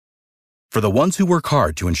For the ones who work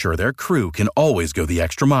hard to ensure their crew can always go the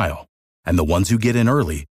extra mile, and the ones who get in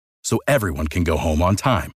early so everyone can go home on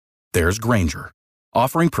time, there's Grainger,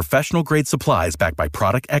 offering professional-grade supplies backed by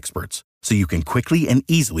product experts so you can quickly and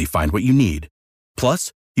easily find what you need.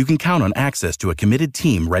 Plus, you can count on access to a committed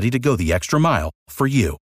team ready to go the extra mile for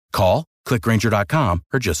you. Call, click Grainger.com,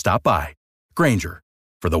 or just stop by. Grainger,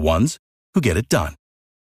 for the ones who get it done.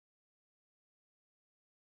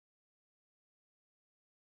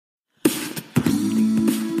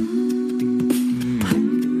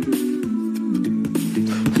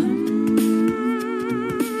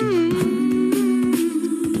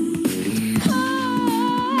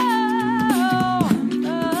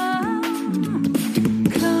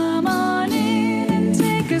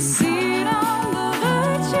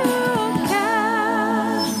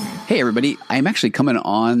 Hey, everybody. I'm actually coming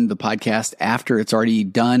on the podcast after it's already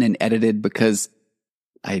done and edited because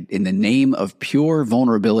in the name of pure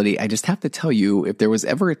vulnerability, I just have to tell you, if there was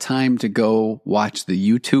ever a time to go watch the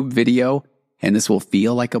YouTube video, and this will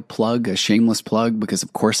feel like a plug, a shameless plug, because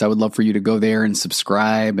of course I would love for you to go there and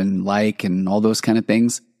subscribe and like and all those kind of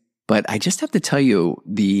things. But I just have to tell you,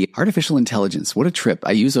 the artificial intelligence, what a trip.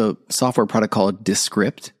 I use a software product called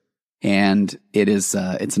Descript, and it's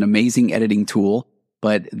an amazing editing tool.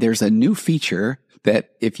 But there's a new feature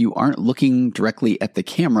that if you aren't looking directly at the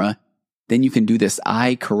camera, then you can do this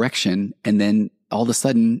eye correction. And then all of a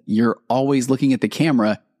sudden you're always looking at the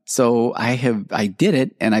camera. So I did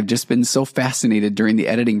it, and I've just been so fascinated during the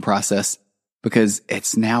editing process because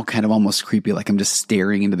it's now kind of almost creepy. Like I'm just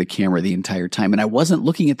staring into the camera the entire time. And I wasn't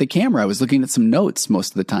looking at the camera. I was looking at some notes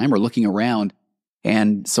most of the time or looking around.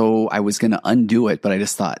 And so I was going to undo it, but I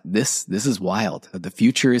just thought this is wild. The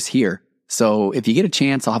future is here. So if you get a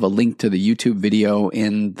chance, I'll have a link to the YouTube video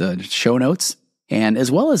in the show notes, and as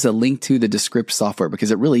well as a link to the Descript software,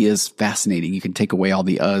 because it really is fascinating. You can take away all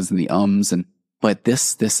the uhs and the ums, but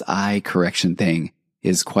this eye correction thing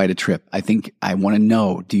is quite a trip. I think I want to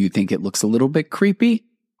know, do you think it looks a little bit creepy,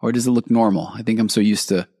 or does it look normal? I think I'm so used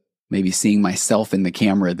to maybe seeing myself in the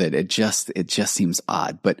camera that it just seems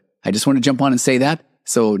odd, but I just want to jump on and say that.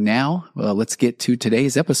 So now let's get to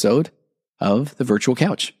today's episode of The Virtual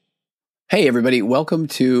Couch. Hey, everybody. Welcome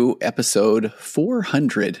to episode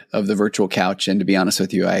 400 of The Virtual Couch. And to be honest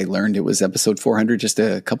with you, I learned it was episode 400 just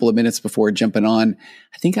a couple of minutes before jumping on.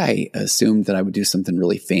 I think I assumed that I would do something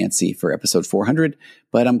really fancy for episode 400,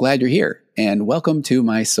 but I'm glad you're here. And welcome to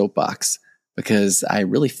my soapbox, because I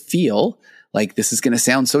really feel like this is going to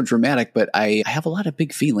sound so dramatic, but I have a lot of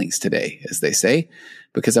big feelings today, as they say,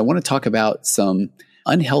 because I want to talk about some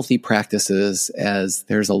unhealthy practices, as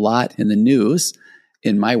there's a lot in the news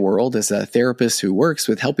in my world as a therapist who works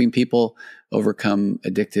with helping people overcome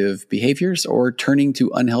addictive behaviors or turning to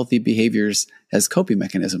unhealthy behaviors as coping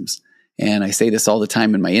mechanisms. And I say this all the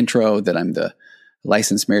time in my intro, that I'm the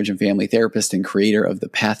licensed marriage and family therapist and creator of The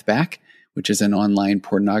Path Back, which is an online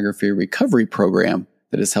pornography recovery program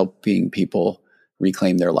that is helping people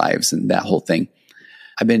reclaim their lives and that whole thing.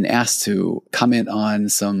 I've been asked to comment on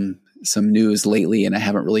some news lately, and I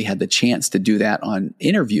haven't really had the chance to do that on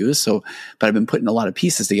interviews. But I've been putting a lot of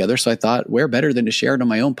pieces together. So I thought, where better than to share it on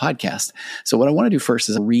my own podcast? So what I want to do first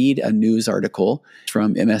is read a news article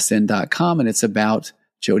from MSN.com, and it's about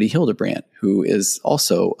Jodi Hildebrandt, who is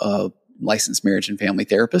also a licensed marriage and family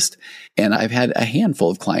therapist. And I've had a handful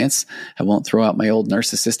of clients. I won't throw out my old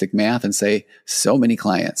narcissistic math and say so many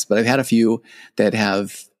clients, but I've had a few that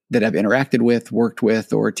I've interacted with, worked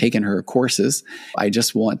with, or taken her courses. I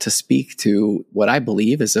just want to speak to what I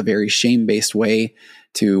believe is a very shame-based way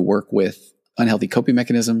to work with unhealthy coping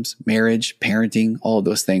mechanisms, marriage, parenting, all of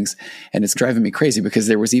those things. And it's driving me crazy because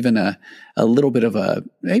there was even a little bit of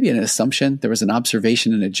maybe an assumption. There was an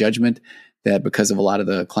observation and a judgment that because of a lot of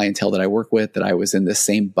the clientele that I work with, that I was in this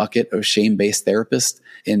same bucket of shame-based therapist.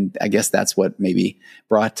 And I guess that's what maybe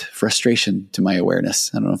brought frustration to my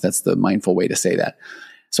awareness. I don't know if that's the mindful way to say that.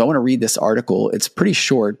 So I want to read this article. It's pretty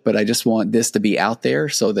short, but I just want this to be out there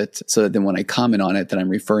so that then when I comment on it, that I'm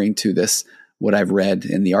referring to this, what I've read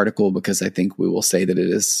in the article, because I think we will say that it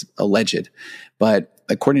is alleged. But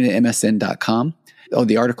according to MSN.com,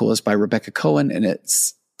 the article is by Rebecca Cohen, and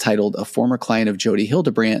it's titled, "A Former Client of Jodi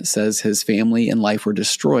Hildebrandt Says His Family and Life Were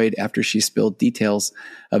Destroyed After She Spilled Details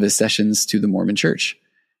of His Sessions to the Mormon Church."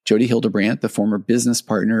 Jodi Hildebrandt, the former business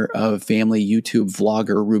partner of family YouTube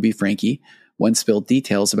vlogger Ruby Franke, once spilled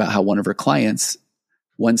details about one of her clients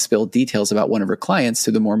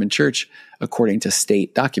to the Mormon Church, according to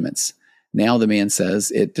state documents. Now the man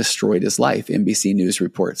says it destroyed his life, NBC News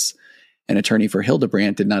reports. An attorney for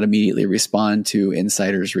Hildebrandt did not immediately respond to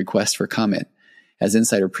Insider's request for comment. As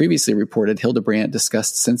Insider previously reported, Hildebrandt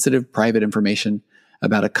discussed sensitive private information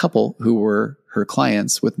about a couple who were her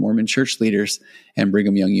clients with Mormon church leaders and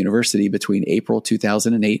Brigham Young University between April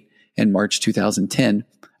 2008 and March 2010,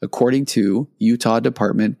 according to Utah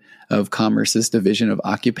Department of Commerce's Division of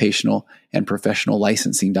Occupational and Professional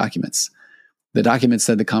Licensing documents. The document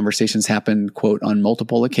said the conversations happened, quote, on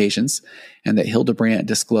multiple occasions, and that Hildebrandt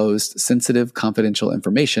disclosed sensitive, confidential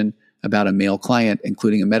information about a male client,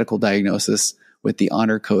 including a medical diagnosis, with the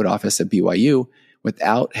Honor Code Office at BYU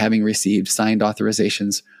without having received signed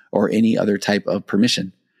authorizations or any other type of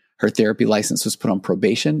permission. Her therapy license was put on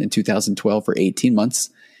probation in 2012 for 18 months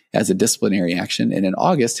as a disciplinary action, and in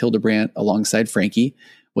August, Hildebrandt, alongside Franke,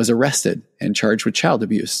 was arrested and charged with child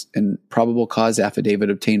abuse. In probable cause affidavit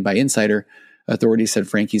obtained by Insider, authorities said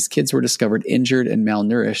Franke's kids were discovered injured and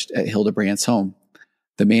malnourished at Hildebrandt's home.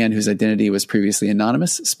 The man, whose identity was previously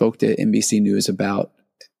anonymous, spoke to NBC News about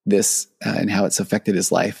this and how it's affected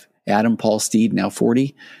his life. Adam Paul Steed, now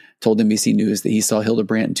 40, told NBC News that he saw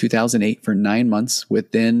Hildebrandt in 2008 for 9 months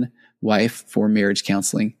with then-wife for marriage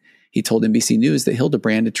counseling. He told NBC News that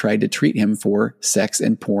Hildebrandt had tried to treat him for sex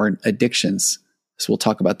and porn addictions. So we'll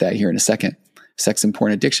talk about that here in a second. Sex and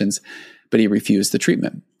porn addictions, but he refused the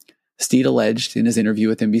treatment. Steed alleged in his interview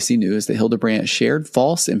with NBC News that Hildebrandt shared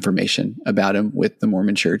false information about him with the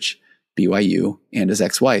Mormon Church, BYU, and his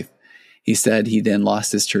ex-wife. He said he then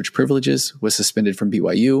lost his church privileges, was suspended from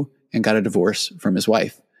BYU, and got a divorce from his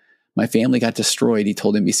wife. My family got destroyed, he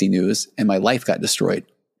told NBC News, and my life got destroyed.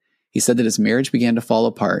 He said that his marriage began to fall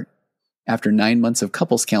apart after 9 months of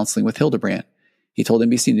couples counseling with Hildebrandt. He told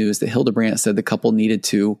NBC News that Hildebrandt said the couple needed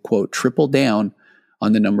to, quote, triple down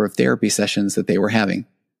on the number of therapy sessions that they were having.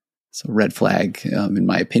 So red flag, in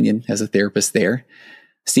my opinion, as a therapist there.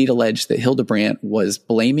 Steed alleged that Hildebrandt was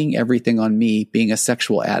blaming everything on me being a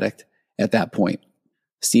sexual addict at that point.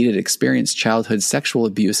 Steed had experienced childhood sexual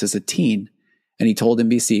abuse as a teen, and he told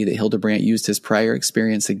NBC that Hildebrandt used his prior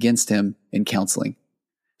experience against him in counseling.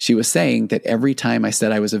 She was saying that every time I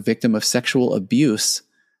said I was a victim of sexual abuse,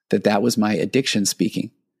 that was my addiction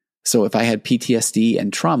speaking. So if I had PTSD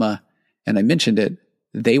and trauma, and I mentioned it,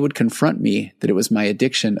 they would confront me that it was my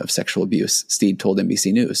addiction of sexual abuse, Steed told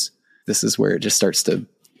NBC News. This is where it just starts to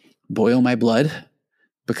boil my blood,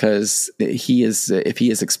 because if he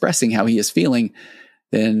is expressing how he is feeling,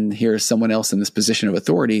 then here's someone else in this position of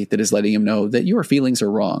authority that is letting him know that your feelings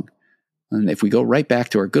are wrong. And if we go right back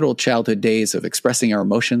to our good old childhood days of expressing our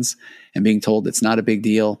emotions and being told it's not a big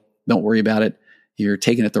deal, don't worry about it, you're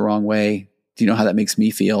taking it the wrong way, do you know how that makes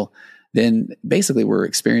me feel? Then basically we're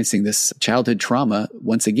experiencing this childhood trauma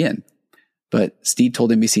once again. But Steed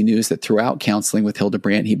told NBC News that throughout counseling with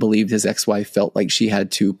Hildebrandt, he believed his ex-wife felt like she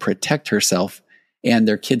had to protect herself and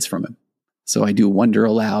their kids from him. So I do wonder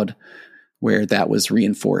aloud where that was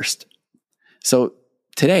reinforced. So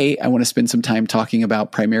today, I want to spend some time talking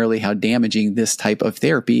about primarily how damaging this type of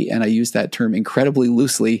therapy, and I use that term incredibly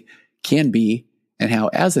loosely, can be, and how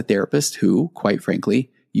as a therapist who, quite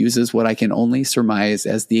frankly, uses what I can only surmise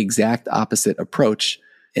as the exact opposite approach,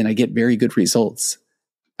 and I get very good results,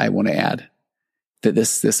 I want to add that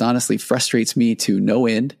this honestly frustrates me to no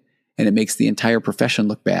end, and it makes the entire profession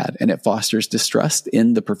look bad, and it fosters distrust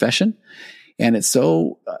in the profession, and it's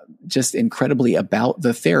so just incredibly about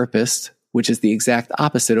the therapist, which is the exact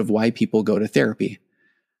opposite of why people go to therapy.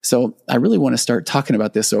 So I really want to start talking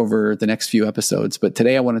about this over the next few episodes, but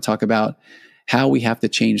today I want to talk about how we have to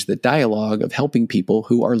change the dialogue of helping people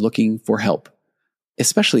who are looking for help,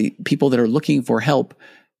 especially people that are looking for help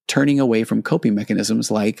turning away from coping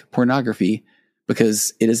mechanisms like pornography,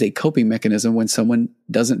 because it is a coping mechanism when someone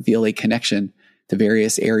doesn't feel a connection to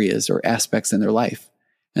various areas or aspects in their life.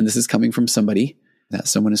 And this is coming from someone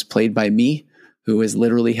is played by me, who has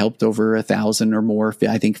literally helped over 1,000 or more.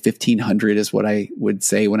 I think 1,500 is what I would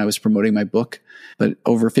say when I was promoting my book, but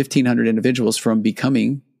over 1,500 individuals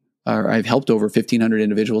I've helped over 1,500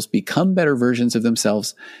 individuals become better versions of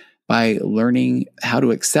themselves by learning how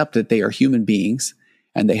to accept that they are human beings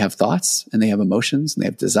and they have thoughts and they have emotions and they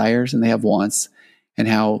have desires and they have wants, and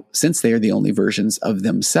how, since they are the only versions of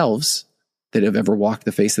themselves that have ever walked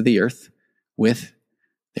the face of the earth with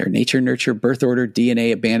their nature, nurture, birth order,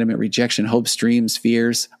 DNA, abandonment, rejection, hopes, dreams,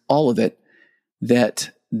 fears, all of it,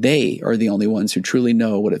 that they are the only ones who truly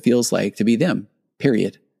know what it feels like to be them,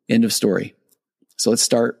 period. End of story. So let's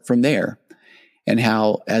start from there, and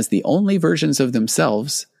how, as the only versions of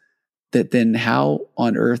themselves, that then how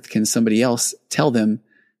on earth can somebody else tell them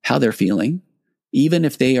how they're feeling, even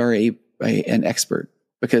if they are an expert?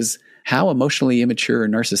 Because how emotionally immature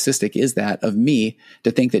and narcissistic is that of me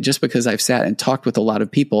to think that just because I've sat and talked with a lot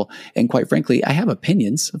of people, and quite frankly, I have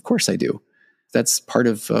opinions. Of course I do. That's part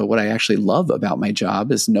of what I actually love about my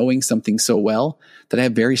job, is knowing something so well that I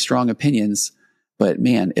have very strong opinions. But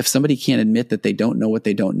man, if somebody can't admit that they don't know what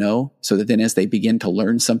they don't know, so that then as they begin to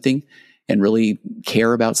learn something and really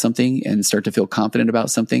care about something and start to feel confident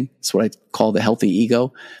about something, it's what I call the healthy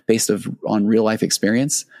ego based on real life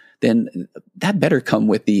experience, then that better come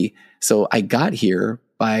with so I got here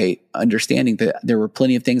by understanding that there were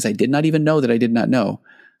plenty of things I did not even know that I did not know.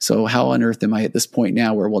 So how on earth am I at this point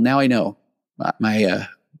now where, well, now I know my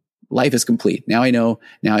life is complete. Now I know,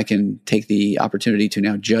 now I can take the opportunity to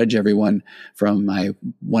now judge everyone from my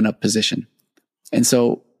one-up position. And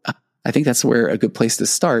so I think that's where a good place to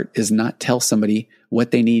start is not tell somebody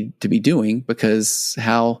what they need to be doing, because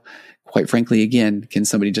how, quite frankly, again, can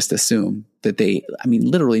somebody just assume that they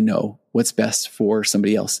literally know what's best for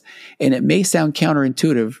somebody else? And it may sound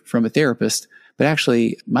counterintuitive from a therapist, but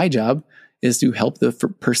actually my job is to help the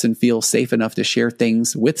person feel safe enough to share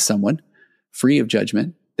things with someone free of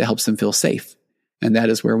judgment that helps them feel safe. And that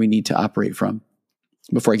is where we need to operate from.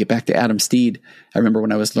 Before I get back to Adam Steed, I remember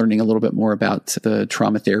when I was learning a little bit more about the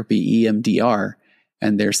trauma therapy, EMDR,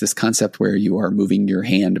 and there's this concept where you are moving your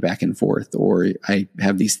hand back and forth, or I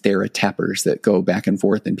have these TheraTappers that go back and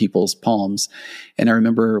forth in people's palms. And I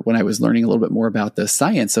remember when I was learning a little bit more about the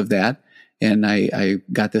science of that, and I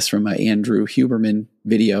got this from an Andrew Huberman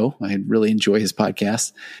video. I really enjoy his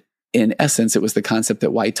podcast. In essence, it was the concept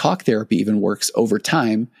that why talk therapy even works over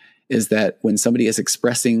time is that when somebody is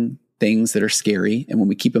expressing things that are scary, and when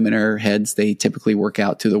we keep them in our heads, they typically work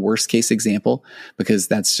out to the worst case example, because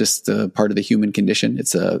that's just a part of the human condition.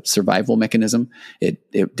 It's a survival mechanism. It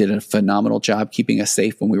did a phenomenal job keeping us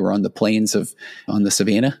safe when we were on the plains on the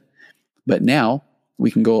savannah. But now we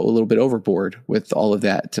can go a little bit overboard with all of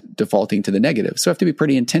that, defaulting to the negative. So we have to be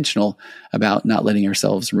pretty intentional about not letting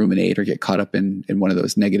ourselves ruminate or get caught up in one of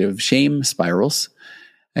those negative shame spirals.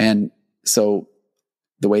 And so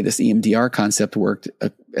the way this EMDR concept worked,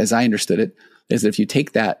 as I understood it, is that if you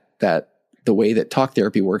take that the way that talk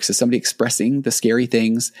therapy works is somebody expressing the scary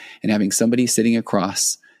things and having somebody sitting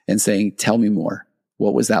across and saying, tell me more.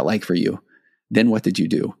 What was that like for you? Then what did you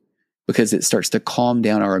do? Because it starts to calm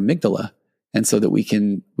down our amygdala. And so that we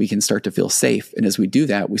can start to feel safe. And as we do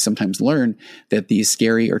that, we sometimes learn that these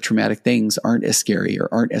scary or traumatic things aren't as scary or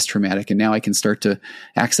aren't as traumatic. And now I can start to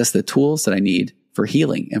access the tools that I need for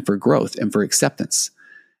healing and for growth and for acceptance.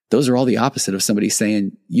 Those are all the opposite of somebody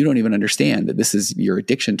saying, you don't even understand that this is your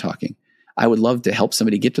addiction talking. I would love to help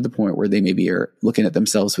somebody get to the point where they maybe are looking at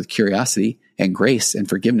themselves with curiosity and grace and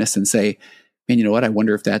forgiveness and say, man, you know what? I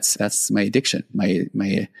wonder if that's my addiction, my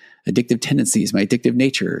addictive tendencies, my addictive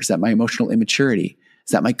nature. Is that my emotional immaturity?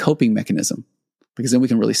 Is that my coping mechanism? Because then we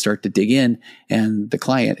can really start to dig in, and the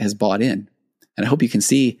client has bought in. And I hope you can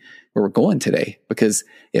see where we're going today, because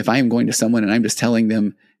if I am going to someone and I'm just telling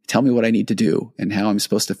them, tell me what I need to do and how I'm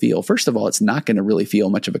supposed to feel, first of all, it's not going to really feel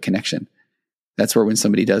much of a connection. That's where when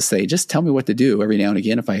somebody does say, just tell me what to do, every now and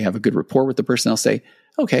again, if I have a good rapport with the person, I'll say,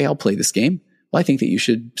 okay, I'll play this game. Well, I think that you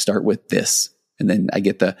should start with this. And then I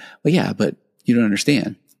get well, yeah, but you don't understand.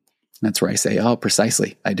 And that's where I say, oh,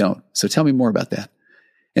 precisely, I don't. So tell me more about that.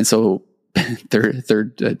 And so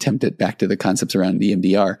third attempt at back to the concepts around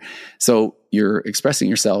EMDR. So you're expressing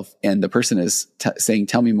yourself and the person is saying,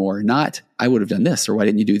 tell me more, not I would have done this, or why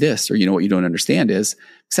didn't you do this? Or, you know, what you don't understand is,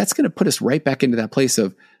 because that's going to put us right back into that place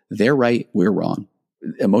of they're right, we're wrong.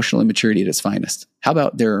 Emotional immaturity at its finest. How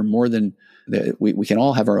about there are more than we can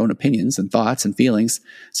all have our own opinions and thoughts and feelings.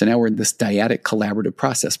 So now we're in this dyadic collaborative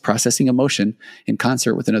process, processing emotion in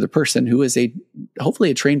concert with another person who is hopefully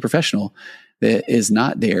a trained professional that is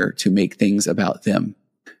not there to make things about them.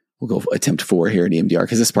 We'll go attempt 4 here in EMDR,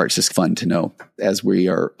 because this part's just fun to know. As we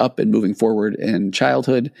are up and moving forward in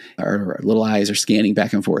childhood, our little eyes are scanning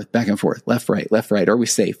back and forth, left, right. Are we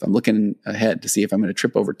safe? I'm looking ahead to see if I'm going to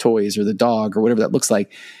trip over toys or the dog or whatever that looks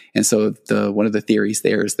like. And so one of the theories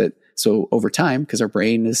there is that, so over time, because our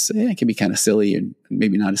brain it can be kind of silly and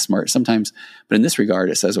maybe not as smart sometimes, but in this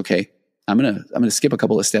regard, it says, okay, I'm going to skip a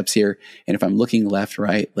couple of steps here. And if I'm looking left,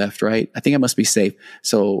 right, I think I must be safe.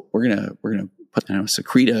 So we're going to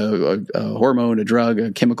secrete a hormone, a drug,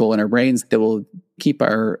 a chemical in our brains that will keep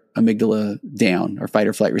our amygdala down, our fight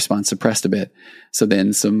or flight response suppressed a bit. So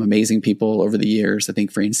then some amazing people over the years, I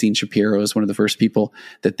think Francine Shapiro is one of the first people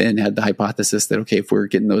that then had the hypothesis that, okay, if we're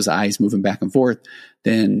getting those eyes moving back and forth,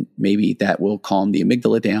 then maybe that will calm the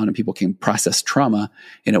amygdala down and people can process trauma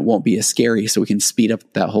and it won't be as scary. So we can speed up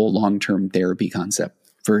that whole long-term therapy concept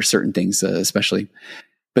for certain things, especially.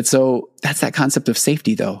 But so that's that concept of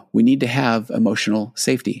safety, though. We need to have emotional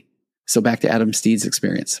safety. So back to Adam Steed's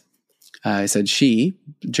experience. I said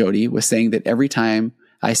Jody, was saying that every time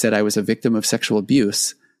I said I was a victim of sexual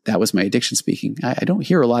abuse, that was my addiction speaking. I don't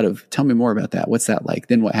hear a lot of, tell me more about that. What's that like?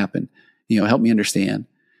 Then what happened? Help me understand.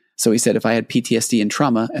 So he said, if I had PTSD and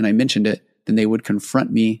trauma and I mentioned it, then they would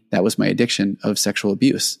confront me. That was my addiction of sexual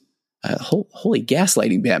abuse. Holy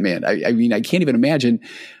gaslighting, Batman. I mean, I can't even imagine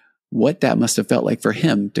what that must have felt like for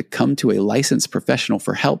him to come to a licensed professional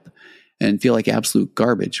for help and feel like absolute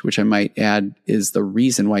garbage, which I might add is the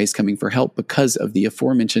reason why he's coming for help, because of the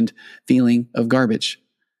aforementioned feeling of garbage.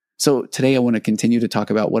 So today I want to continue to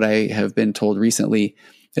talk about what I have been told recently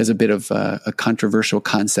as a bit of a controversial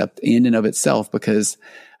concept in and of itself, because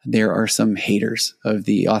there are some haters of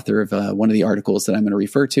the author of one of the articles that I'm going to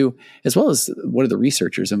refer to, as well as one of the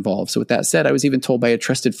researchers involved. So with that said, I was even told by a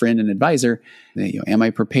trusted friend and advisor, that, am I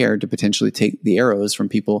prepared to potentially take the arrows from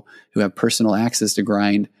people who have personal access to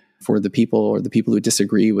grind for the people, or the people who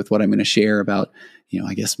disagree with what I'm going to share about,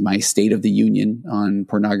 I guess my state of the union on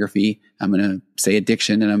pornography. I'm going to say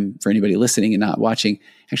addiction, and for anybody listening and not watching,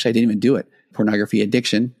 actually, I didn't even do it. Pornography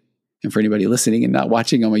addiction. And for anybody listening and not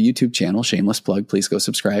watching on my YouTube channel, shameless plug, please go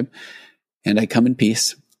subscribe. And I come in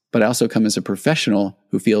peace, but I also come as a professional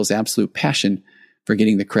who feels absolute passion for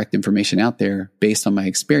getting the correct information out there based on my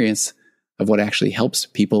experience of what actually helps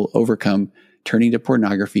people overcome turning to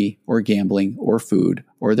pornography or gambling or food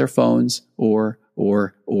or their phones or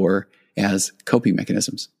as coping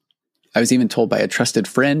mechanisms. I was even told by a trusted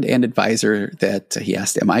friend and advisor that he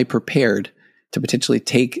asked, am I prepared to potentially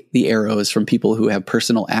take the arrows from people who have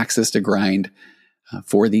personal access to grind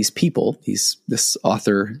for these people, this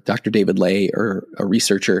author, Dr. David Ley, or a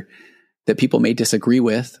researcher that people may disagree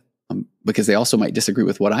with, because they also might disagree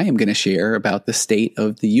with what I am going to share about the state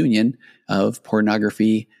of the union of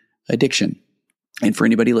pornography addiction. And for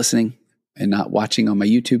anybody listening and not watching on my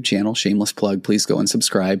YouTube channel, shameless plug, please go and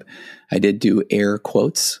subscribe. I did do air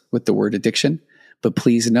quotes with the word addiction, but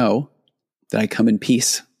please know that I come in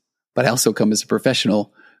peace. But I also come as a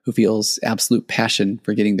professional who feels absolute passion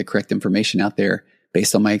for getting the correct information out there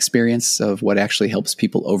based on my experience of what actually helps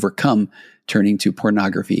people overcome turning to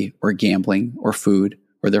pornography or gambling or food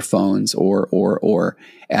or their phones or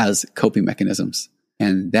as coping mechanisms.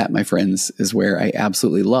 And that, my friends, is where I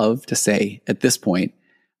absolutely love to say at this point,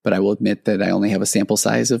 but I will admit that I only have a sample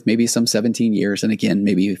size of maybe some 17 years. And again,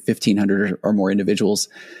 maybe 1,500 or more individuals.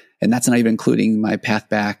 And that's not even including my Path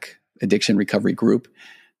Back addiction recovery group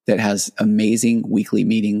that has amazing weekly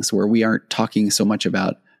meetings where we aren't talking so much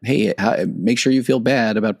about, hey, make sure you feel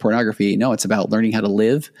bad about pornography. No, it's about learning how to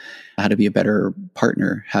live, how to be a better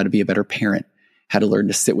partner, how to be a better parent, how to learn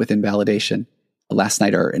to sit with invalidation. Last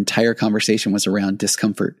night, our entire conversation was around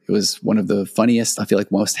discomfort. It was one of the funniest, I feel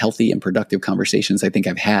like most healthy and productive conversations I think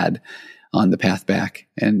I've had on the Path Back.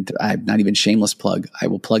 And I'm not even shameless plug. I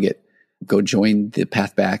will plug it. Go join the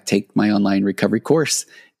Path Back, take my online recovery course.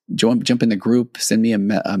 Jump in the group, send me a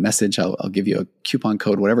message. I'll give you a coupon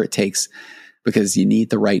code, whatever it takes, because you need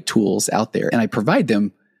the right tools out there. And I provide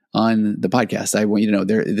them on the podcast. I want you to know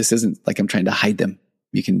this isn't like I'm trying to hide them.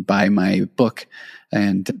 You can buy my book,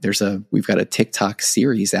 and we've got a TikTok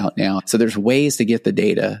series out now. So there's ways to get the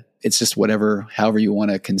data. It's just however you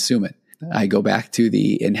want to consume it. I go back to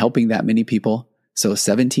in helping that many people. So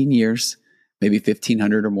 17 years, maybe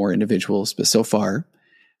 1,500 or more individuals. But so far,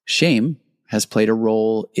 shame has played a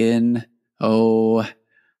role in, I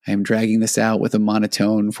am dragging this out with a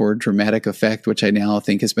monotone for dramatic effect, which I now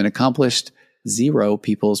think has been accomplished, 0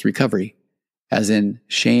 people's recovery, as in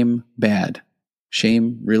shame bad,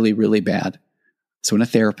 shame really, really bad. So when a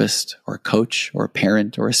therapist or a coach or a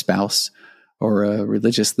parent or a spouse or a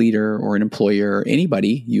religious leader or an employer or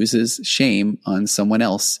anybody uses shame on someone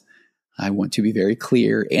else, I want to be very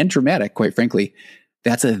clear and dramatic, quite frankly,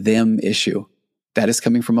 that's a them issue. That is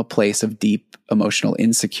coming from a place of deep emotional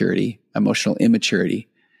insecurity, emotional immaturity,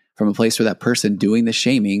 from a place where that person doing the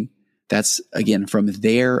shaming, that's again from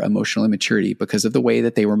their emotional immaturity because of the way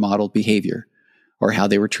that they were modeled behavior or how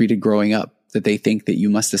they were treated growing up, that they think that you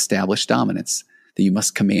must establish dominance, that you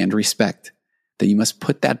must command respect, that you must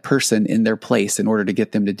put that person in their place in order to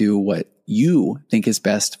get them to do what you think is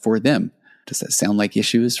best for them. Does that sound like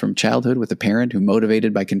issues from childhood with a parent who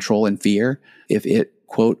motivated by control and fear? If it,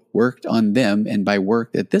 quote, worked on them, and by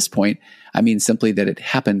worked at this point, I mean simply that it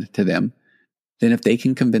happened to them, then if they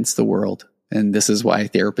can convince the world, and this is why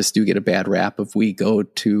therapists do get a bad rap if we go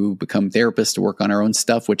to become therapists to work on our own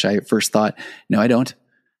stuff, which I at first thought, no, I don't.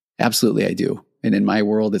 Absolutely, I do. And in my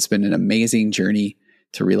world, it's been an amazing journey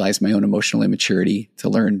to realize my own emotional immaturity, to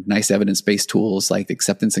learn nice evidence-based tools like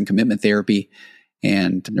acceptance and commitment therapy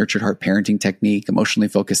and nurtured heart parenting technique, emotionally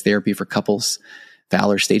focused therapy for couples,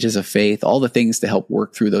 Fowler stages of faith, all the things to help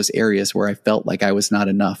work through those areas where I felt like I was not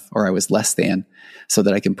enough or I was less than, so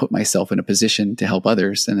that I can put myself in a position to help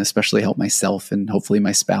others and especially help myself and hopefully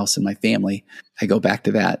my spouse and my family. I go back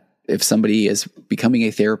to that if somebody is becoming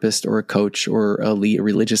a therapist or a coach or a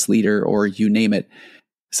religious leader or you name it,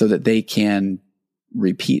 so that they can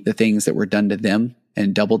repeat the things that were done to them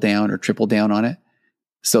and double down or triple down on it,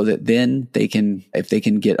 so that then they can, if they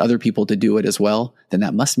can get other people to do it as well, then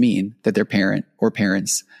that must mean that their parent or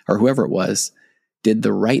parents or whoever it was did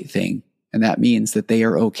the right thing. And that means that they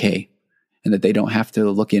are okay and that they don't have to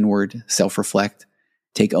look inward, self-reflect,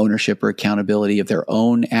 take ownership or accountability of their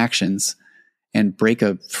own actions and break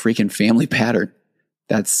a freaking family pattern.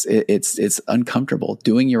 It's uncomfortable.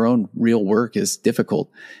 Doing your own real work is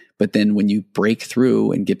difficult. But then when you break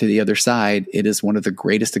through and get to the other side, it is one of the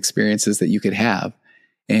greatest experiences that you could have.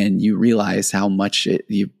 And you realize how much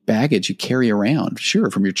baggage you carry around, sure,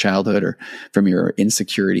 from your childhood or from your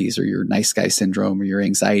insecurities or your nice guy syndrome or your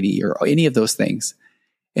anxiety or any of those things.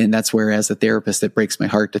 And that's where, as a therapist, it breaks my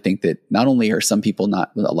heart to think that not only are some people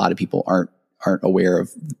a lot of people aren't aware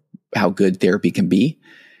of how good therapy can be,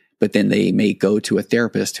 but then they may go to a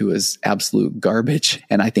therapist who is absolute garbage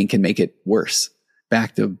and I think can make it worse,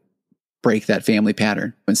 back to break that family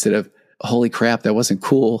pattern instead of, holy crap, that wasn't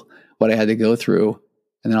cool what I had to go through.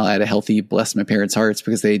 And then I had a healthy, bless my parents' hearts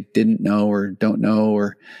because they didn't know or don't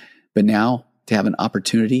know, but now to have an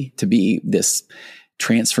opportunity to be this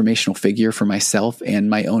transformational figure for myself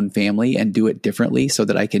and my own family and do it differently so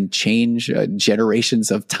that I can change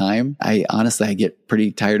generations of time. I get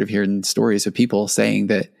pretty tired of hearing stories of people saying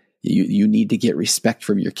that you need to get respect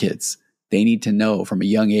from your kids. They need to know from a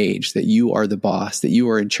young age that you are the boss, that you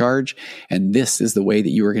are in charge, and this is the way that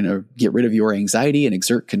you are going to get rid of your anxiety and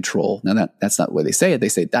exert control. Now that's not the way they say it. They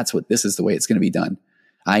say this is the way it's going to be done.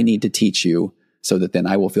 I need to teach you so that then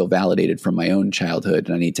I will feel validated from my own childhood.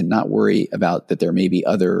 And I need to not worry about that there may be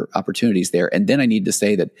other opportunities there. And then I need to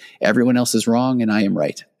say that everyone else is wrong and I am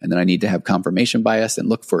right. And then I need to have confirmation bias and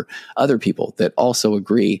look for other people that also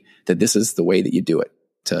agree that this is the way that you do it,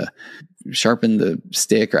 to sharpen the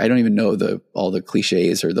stick, or I don't even know all the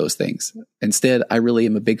cliches or those things. Instead, I really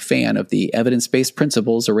am a big fan of the evidence-based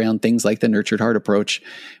principles around things like the nurtured heart approach,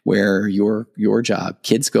 where your job,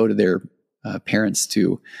 kids go to their parents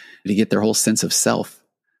to get their whole sense of self.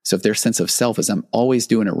 So if their sense of self is I'm always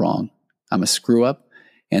doing it wrong, I'm a screw up,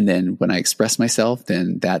 and then when I express myself,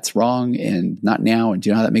 then that's wrong and not now. And do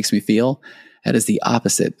you know how that makes me feel? That is the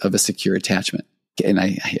opposite of a secure attachment. And I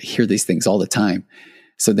hear these things all the time.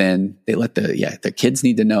 So then they let the kids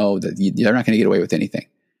need to know that they're not going to get away with anything.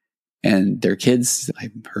 And their kids,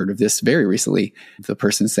 I've heard of this very recently, the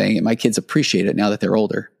person saying, my kids appreciate it now that they're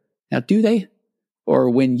older. Now, do they? Or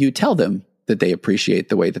when you tell them that they appreciate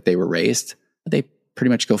the way that they were raised, they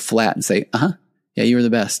pretty much go flat and say, yeah, you were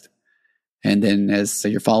the best. And then as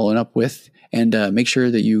you're following up with, and make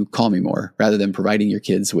sure that you call me more, rather than providing your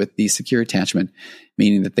kids with the secure attachment,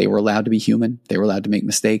 meaning that they were allowed to be human. They were allowed to make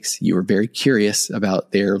mistakes. You were very curious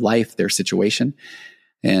about their life, their situation.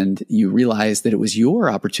 And you realized that it was your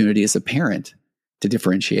opportunity as a parent to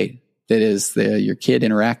differentiate. That is, your kid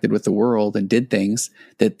interacted with the world and did things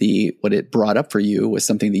that what it brought up for you was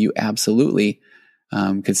something that you absolutely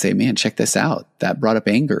could say, man, check this out. That brought up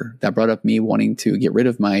anger. That brought up me wanting to get rid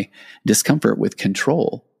of my discomfort with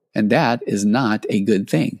control. And that is not a good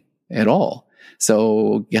thing at all.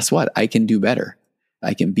 So guess what? I can do better.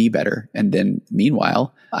 I can be better. And then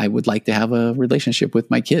meanwhile, I would like to have a relationship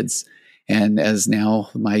with my kids. And as now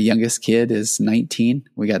my youngest kid is 19,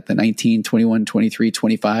 we got the 19, 21, 23,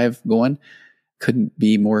 25 going. Couldn't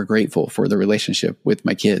be more grateful for the relationship with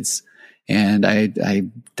my kids. And I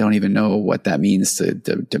don't even know what that means to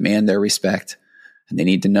demand their respect. And they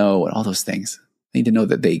need to know all those things. They need to know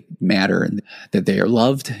that they matter and that they are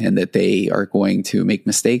loved and that they are going to make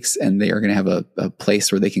mistakes and they are going to have a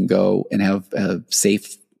place where they can go and have a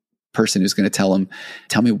safe person who's going to tell them,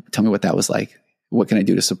 tell me what that was like. What can I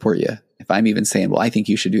do to support you? If I'm even saying, well, I think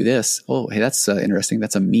you should do this. Oh, hey, that's interesting.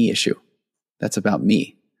 That's a me issue. That's about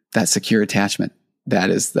me. That secure attachment. That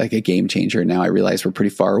is like a game changer. Now I realize we're pretty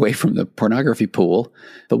far away from the pornography pool,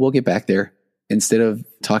 but we'll get back there. Instead of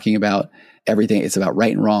talking about everything, it's about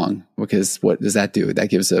right and wrong, because what does that do? That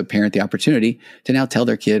gives a parent the opportunity to now tell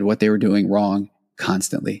their kid what they were doing wrong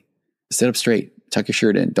constantly. Sit up straight, tuck your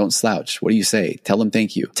shirt in, don't slouch. What do you say? Tell them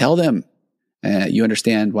thank you. Tell them you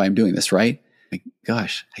understand why I'm doing this, right?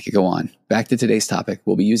 Gosh, I could go on. Back to today's topic.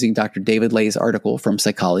 We'll be using Dr. David Lay's article from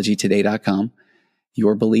psychologytoday.com.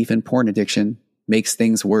 Your belief in porn addiction makes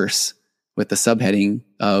things worse, with the subheading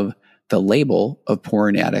of the label of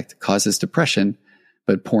porn addict causes depression,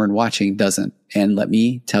 but porn watching doesn't. And let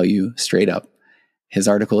me tell you straight up, his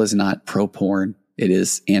article is not pro-porn. It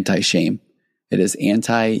is anti-shame. It is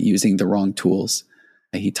anti-using the wrong tools.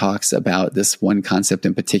 He talks about this one concept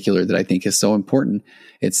in particular that I think is so important.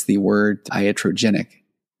 It's the word iatrogenic.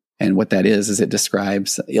 And what that is it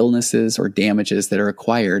describes illnesses or damages that are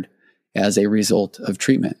acquired as a result of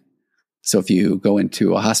treatment. So if you go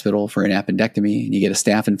into a hospital for an appendectomy and you get a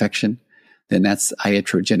staph infection, then that's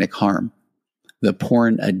iatrogenic harm. The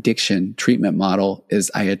porn addiction treatment model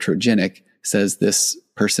is iatrogenic, says this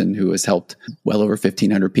person who has helped well over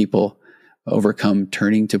 1,500 people overcome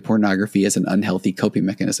turning to pornography as an unhealthy coping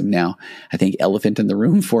mechanism. Now, I think elephant in the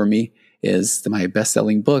room for me is my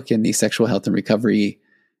best-selling book in the sexual health and recovery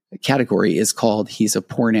category is called He's a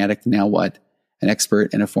Porn Addict, Now What? An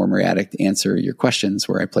expert and a former addict answer your questions,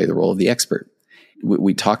 where I play the role of the expert.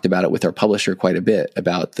 We talked about it with our publisher quite a bit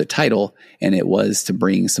about the title, and it was to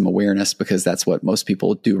bring some awareness, because that's what most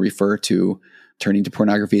people do refer to turning to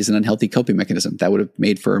pornography as an unhealthy coping mechanism. That would have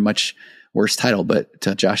made for a much worse title. But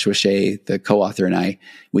Joshua Shea, the co-author, and I,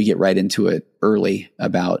 we get right into it early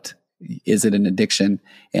about, is it an addiction?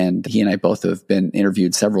 And he and I both have been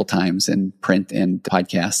interviewed several times in print and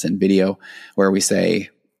podcasts and video, where we say,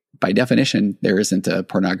 by definition, there isn't a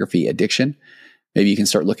pornography addiction. Maybe you can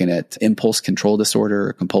start looking at impulse control disorder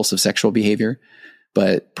or compulsive sexual behavior,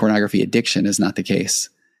 but pornography addiction is not the case.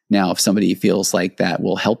 Now, if somebody feels like that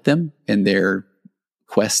will help them in their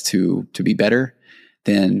quest to be better,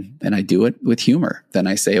 then, and I do it with humor, then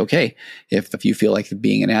I say, okay, if you feel like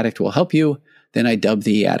being an addict will help you, then I dub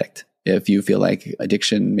the addict. If you feel like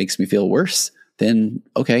addiction makes me feel worse, then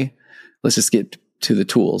okay, let's just get to the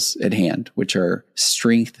tools at hand, which are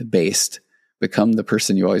strength-based. Become the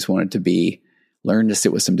person you always wanted to be. Learn to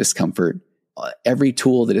sit with some discomfort. Every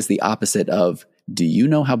tool that is the opposite of, do you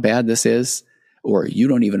know how bad this is? Or you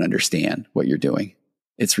don't even understand what you're doing.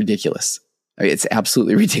 It's ridiculous. I mean, it's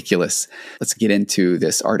absolutely ridiculous. Let's get into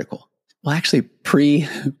this article. Well, actually,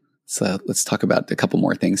 let's talk about a couple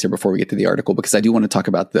more things here before we get to the article, because I do want to talk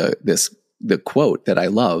about the quote that I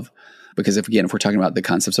love. Because if we're talking about the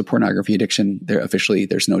concepts of pornography addiction,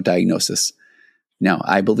 there's no diagnosis. Now,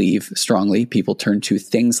 I believe strongly people turn to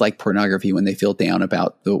things like pornography when they feel down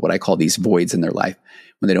about what I call these voids in their life,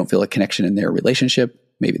 when they don't feel a connection in their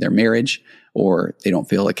relationship, maybe their marriage, or they don't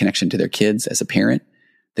feel a connection to their kids as a parent.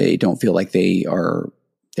 They don't feel like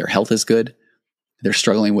their health is good. They're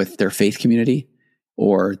struggling with their faith community,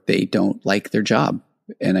 or they don't like their job.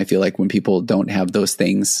 And I feel like when people don't have those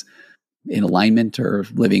things in alignment or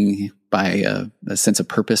living by a sense of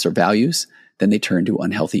purpose or values, then they turn to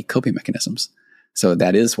unhealthy coping mechanisms. So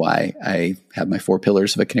that is why I have my 4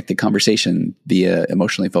 pillars of a connected conversation via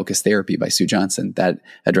Emotionally Focused Therapy by Sue Johnson that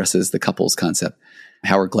addresses the couples concept.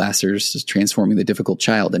 Howard Glasser's Transforming the Difficult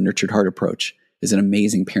Child, a Nurtured Heart approach, is an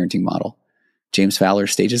amazing parenting model. James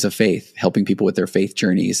Fowler's Stages of Faith, helping people with their faith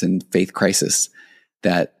journeys and faith crisis,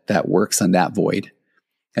 that works on that void.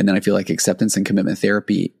 And then I feel like acceptance and commitment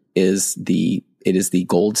therapy is the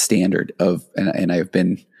gold standard of, and I've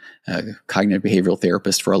been a cognitive behavioral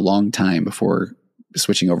therapist for a long time before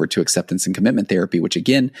switching over to acceptance and commitment therapy, which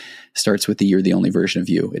again starts with the you're the only version of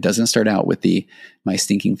you. It doesn't start out with my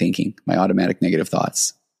stinking thinking, my automatic negative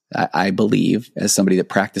thoughts. I believe, as somebody that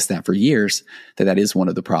practiced that for years, that is one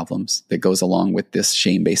of the problems that goes along with this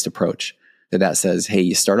shame-based approach. That says, hey,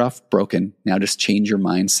 you start off broken. Now just change your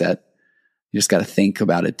mindset. You just got to think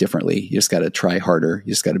about it differently. You just got to try harder.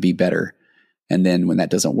 You just got to be better. And then when that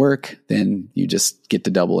doesn't work, then you just get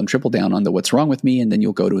to double and triple down on what's wrong with me. And then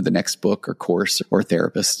you'll go to the next book or course or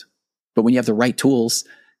therapist. But when you have the right tools,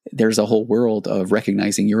 there's a whole world of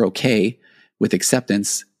recognizing you're okay with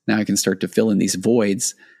acceptance. Now I can start to fill in these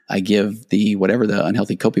voids. I give whatever the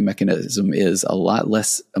unhealthy coping mechanism is a lot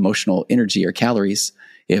less emotional energy or calories.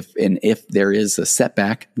 If there is a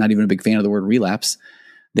setback, not even a big fan of the word relapse,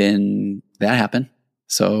 then that happened.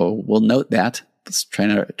 So we'll note that. Let's try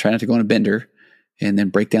not to go on a bender, and then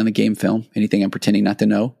break down the game film, anything I'm pretending not to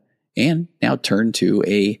know, and now turn to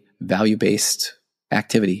a value-based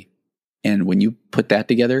activity. And when you put that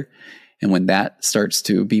together, and when that starts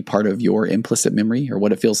to be part of your implicit memory or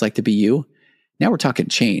what it feels like to be you, now we're talking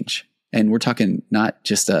change. And we're talking not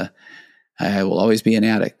just I will always be an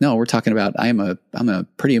addict. No, we're talking about I'm a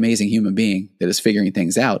pretty amazing human being that is figuring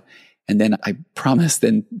things out. And then I promise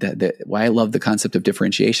then that why I love the concept of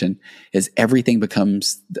differentiation is everything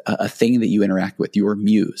becomes a thing that you interact with, your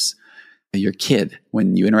muse, your kid,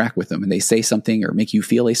 when you interact with them and they say something or make you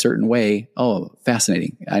feel a certain way. Oh,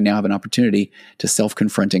 fascinating. I now have an opportunity to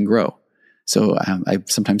self-confront and grow. So I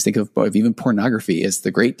sometimes think of even pornography as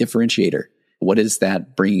the great differentiator. What is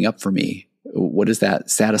that bringing up for me? What is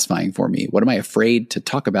that satisfying for me? What am I afraid to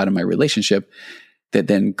talk about in my relationship that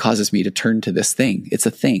then causes me to turn to this thing? It's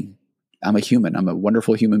a thing. I'm a human. I'm a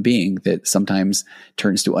wonderful human being that sometimes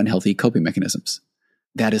turns to unhealthy coping mechanisms.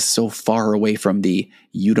 That is so far away from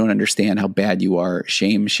you don't understand how bad you are.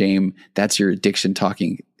 Shame. That's your addiction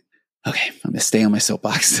talking. Okay, I'm going to stay on my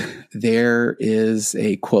soapbox. There is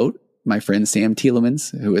a quote my friend Sam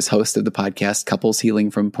Tielemans, who is host of the podcast Couples Healing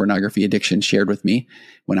from Pornography Addiction, shared with me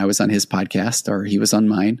when I was on his podcast, or he was on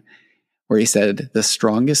mine, where he said, the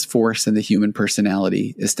strongest force in the human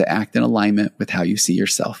personality is to act in alignment with how you see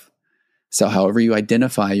yourself. So however you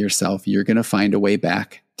identify yourself, you're going to find a way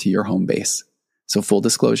back to your home base. So full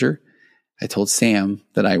disclosure, I told Sam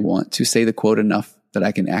that I want to say the quote enough that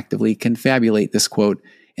I can actively confabulate this quote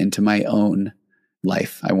into my own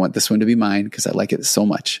life. I want this one to be mine because I like it so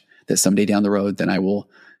much that someday down the road, then I will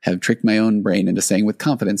have tricked my own brain into saying with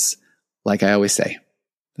confidence, like I always say,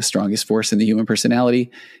 the strongest force in the human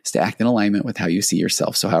personality is to act in alignment with how you see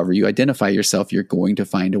yourself. So however you identify yourself, you're going to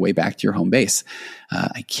find a way back to your home base.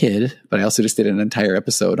 I kid, but I also just did an entire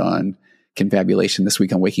episode on confabulation this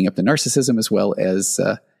week on waking up to narcissism, as well as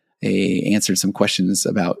answered some questions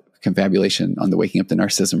about confabulation on the Waking Up to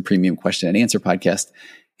Narcissism Premium Question and Answer podcast.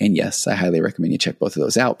 And yes, I highly recommend you check both of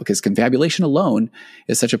those out, because confabulation alone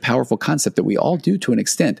is such a powerful concept that we all do to an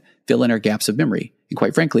extent fill in our gaps of memory. And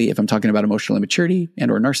quite frankly, if I'm talking about emotional immaturity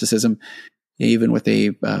and or narcissism, even with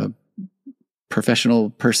a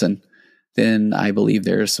professional person, then I believe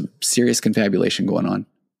there's some serious confabulation going on.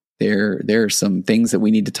 There are some things that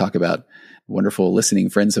we need to talk about. Wonderful listening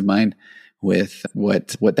friends of mine with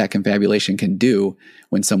what that confabulation can do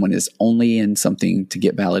when someone is only in something to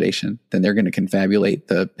get validation. Then they're going to confabulate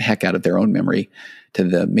the heck out of their own memory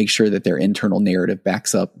to make sure that their internal narrative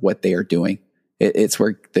backs up what they are doing. It's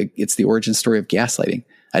the origin story of gaslighting.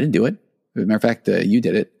 I didn't do it. As a matter of fact, you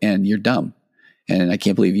did it, and you're dumb. And I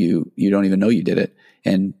can't believe you don't even know you did it.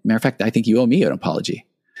 And matter of fact, I think you owe me an apology.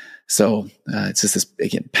 So it's just this,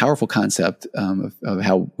 again, powerful concept of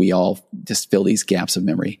how we all just fill these gaps of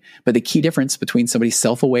memory. But the key difference between somebody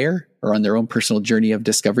self-aware or on their own personal journey of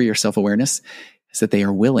discovery or self-awareness is that they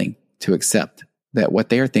are willing to accept that what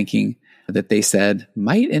they are thinking that they said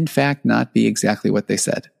might in fact not be exactly what they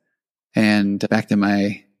said. And back to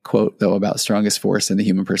my quote, though, about strongest force in the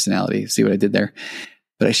human personality. See what I did there?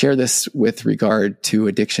 But I share this with regard to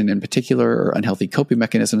addiction in particular, or unhealthy coping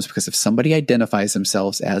mechanisms, because if somebody identifies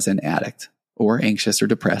themselves as an addict or anxious or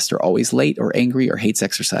depressed or always late or angry or hates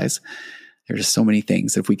exercise, there's just so many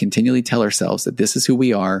things. If we continually tell ourselves that this is who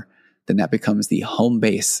we are, then that becomes the home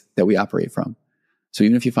base that we operate from. So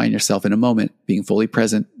even if you find yourself in a moment being fully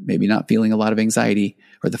present, maybe not feeling a lot of anxiety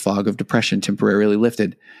or the fog of depression temporarily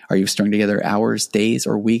lifted, are you strung together hours, days,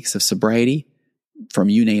 or weeks of sobriety from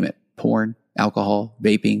you name it, porn, alcohol,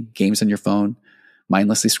 vaping, games on your phone,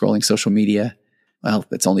 mindlessly scrolling social media? Well,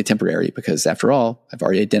 it's only temporary, because after all, I've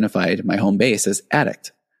already identified my home base as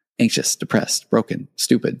addict, anxious, depressed, broken,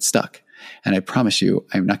 stupid, stuck. And I promise you,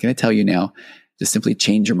 I'm not going to tell you now to simply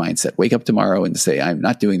change your mindset. Wake up tomorrow and say, I'm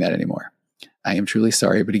not doing that anymore. I am truly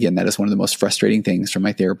sorry. But again, that is one of the most frustrating things from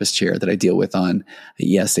my therapist chair that I deal with on,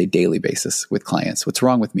 a daily basis with clients. What's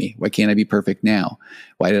wrong with me? Why can't I be perfect now?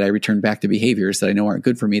 Why did I return back to behaviors that I know aren't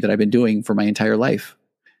good for me that I've been doing for my entire life?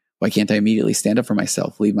 Why can't I immediately stand up for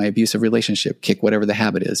myself, leave my abusive relationship, kick whatever the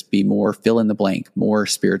habit is, be more fill in the blank, more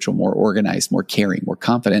spiritual, more organized, more caring, more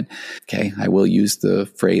confident? Okay, I will use the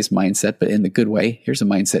phrase mindset, but in the good way. Here's a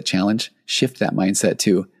mindset challenge. Shift that mindset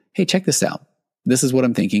to, hey, check this out. This is what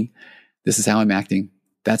I'm thinking. This is how I'm acting.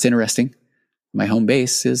 That's interesting. My home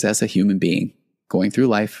base is as a human being going through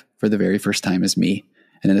life for the very first time as me.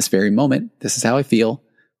 And in this very moment, this is how I feel.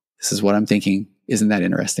 This is what I'm thinking. Isn't that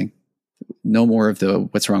interesting? No more of the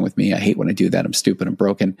what's wrong with me? I hate when I do that. I'm stupid. I'm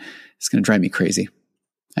broken. It's going to drive me crazy.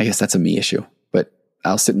 I guess that's a me issue, but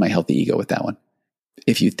I'll sit in my healthy ego with that one.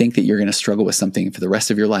 If you think that you're going to struggle with something for the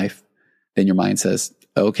rest of your life, then your mind says,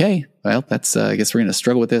 okay, well, that's, I guess we're going to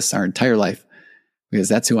struggle with this our entire life, because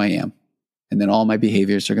that's who I am. And then all my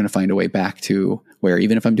behaviors are going to find a way back to where,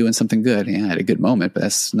 even if I'm doing something good, I had a good moment, but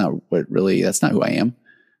that's not who I am.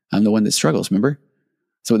 I'm the one that struggles, remember?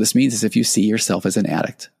 So what this means is if you see yourself as an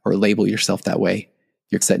addict or label yourself that way,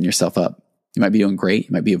 you're setting yourself up. You might be doing great.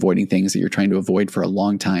 You might be avoiding things that you're trying to avoid for a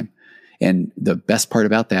long time. And the best part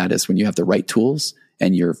about that is when you have the right tools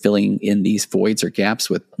and you're filling in these voids or gaps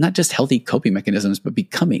with not just healthy coping mechanisms, but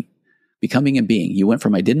becoming and being. You went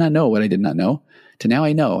from I did not know what I did not know to now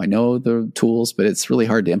I know the tools, but it's really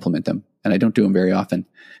hard to implement them. And I don't do them very often.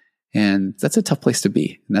 And that's a tough place to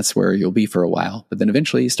be. And that's where you'll be for a while. But then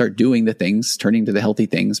eventually you start doing the things, turning to the healthy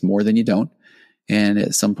things more than you don't. And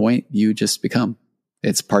at some point you just become.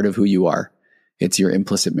 It's part of who you are. It's your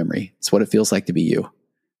implicit memory. It's what it feels like to be you.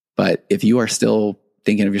 But if you are still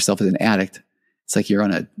thinking of yourself as an addict, it's like you're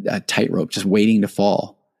on a tightrope just waiting to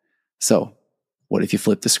fall. So what if you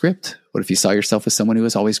flip the script? What if you saw yourself as someone who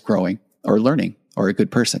is always growing, or learning or a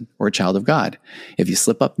good person or a child of God. If you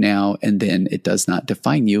slip up now and then it does not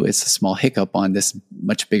define you, it's a small hiccup on this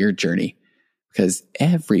much bigger journey. Because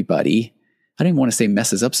everybody, I don't even want to say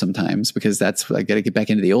messes up sometimes, because that's, I got to get back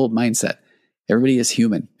into the old mindset. Everybody is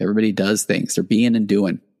human. Everybody does things. They're being and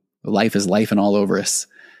doing. Life is life and all over us.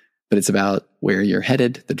 But it's about where you're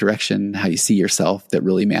headed, the direction, how you see yourself that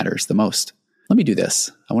really matters the most. Let me do this.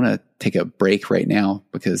 I want to take a break right now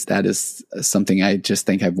because that is something I just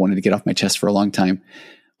think I've wanted to get off my chest for a long time.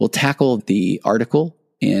 We'll tackle the article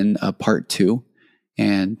in part 2,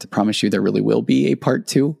 and I promise you there really will be a part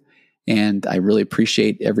 2. And I really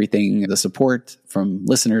appreciate everything, the support from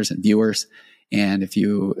listeners and viewers. And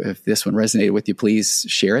if this one resonated with you, please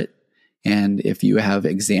share it. And if you have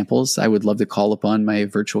examples, I would love to call upon my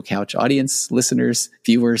virtual couch audience, listeners,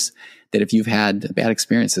 viewers, that if you've had bad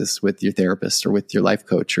experiences with your therapist or with your life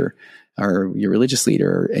coach or your religious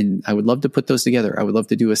leader, and I would love to put those together. I would love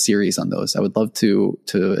to do a series on those. I would love to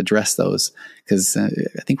address those, because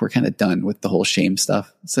I think we're kind of done with the whole shame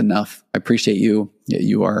stuff. It's enough. I appreciate you.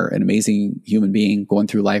 You are an amazing human being going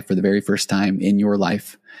through life for the very first time in your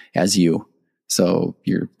life as you. So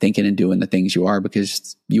you're thinking and doing the things you are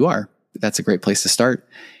because you are. That's a great place to start.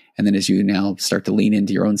 And then as you now start to lean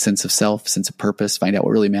into your own sense of self, sense of purpose, find out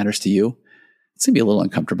what really matters to you, it's going to be a little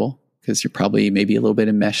uncomfortable because you're probably maybe a little bit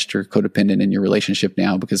enmeshed or codependent in your relationship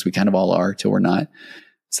now, because we kind of all are till we're not.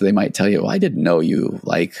 So they might tell you, well, I didn't know you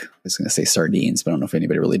like, I was going to say sardines, but I don't know if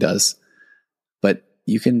anybody really does. But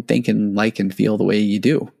you can think and like and feel the way you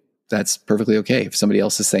do. That's perfectly okay. If somebody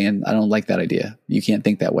else is saying, I don't like that idea, you can't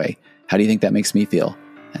think that way. How do you think that makes me feel?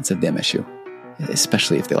 That's a them issue,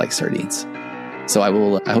 especially if they like sardines. So I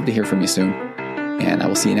hope to hear from you soon, and I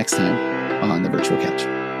will see you next time on the Virtual Couch.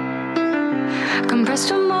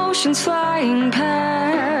 Compressed emotions flying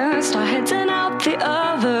past, our heads and out the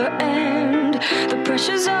other end. The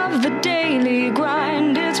pressures of the daily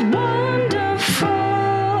grind, it's wonderful.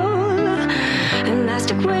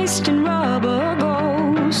 Elastic waist and rubber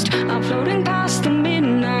ghost are floating past the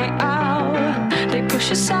midnight hour. They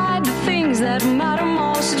push aside the things that matter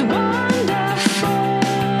most. It's wonderful.